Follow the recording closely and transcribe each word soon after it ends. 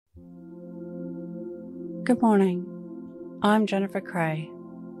Good morning. I'm Jennifer Cray,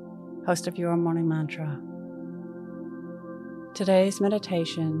 host of Your Morning Mantra. Today's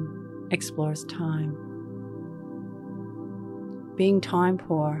meditation explores time. Being time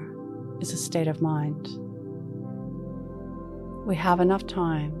poor is a state of mind. We have enough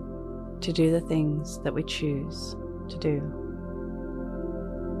time to do the things that we choose to do.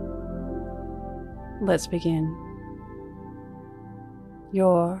 Let's begin.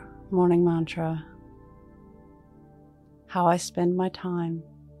 Your morning mantra. How I spend my time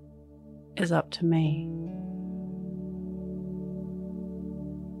is up to me.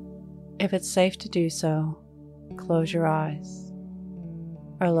 If it's safe to do so, close your eyes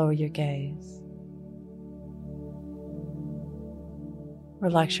or lower your gaze.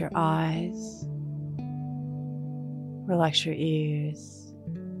 Relax your eyes, relax your ears,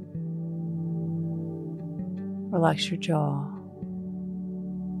 relax your jaw.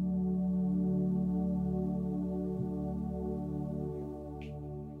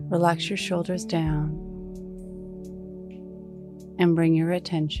 Relax your shoulders down and bring your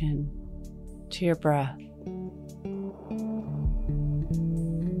attention to your breath.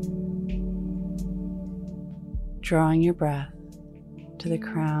 Drawing your breath to the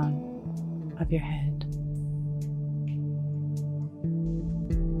crown of your head.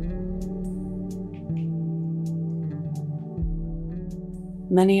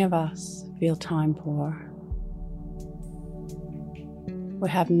 Many of us feel time poor. We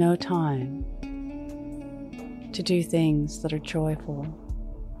have no time to do things that are joyful.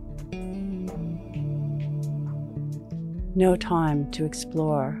 No time to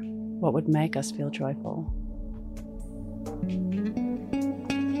explore what would make us feel joyful.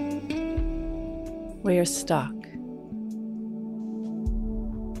 We are stuck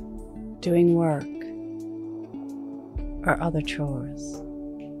doing work or other chores.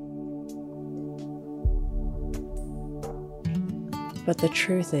 But the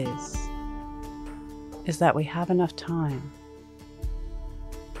truth is that we have enough time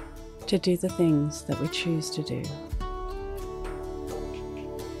to do the things that we choose to do.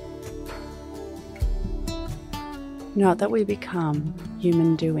 Not that we become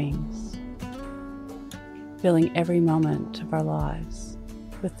human doings, filling every moment of our lives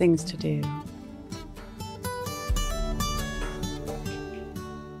with things to do,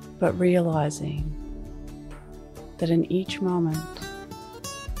 but realizing that in each moment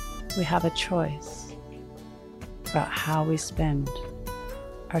we have a choice about how we spend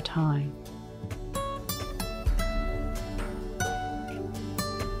our time.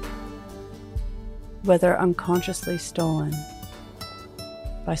 Whether unconsciously stolen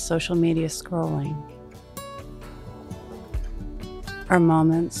by social media scrolling, or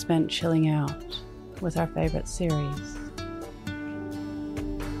moments spent chilling out with our favorite series,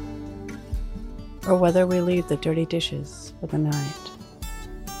 or whether we leave the dirty dishes for the night.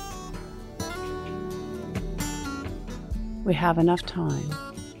 We have enough time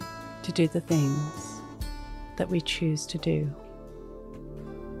to do the things that we choose to do.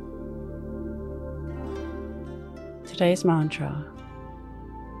 Today's mantra,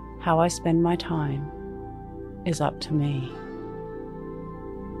 how I spend my time is up to me.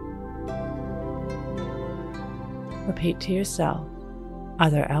 Repeat to yourself,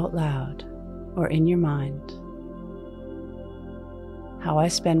 either out loud or in your mind, how I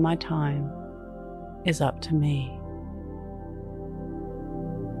spend my time is up to me.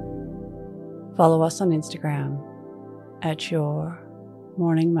 Follow us on Instagram at Your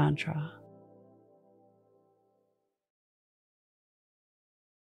Morning Mantra.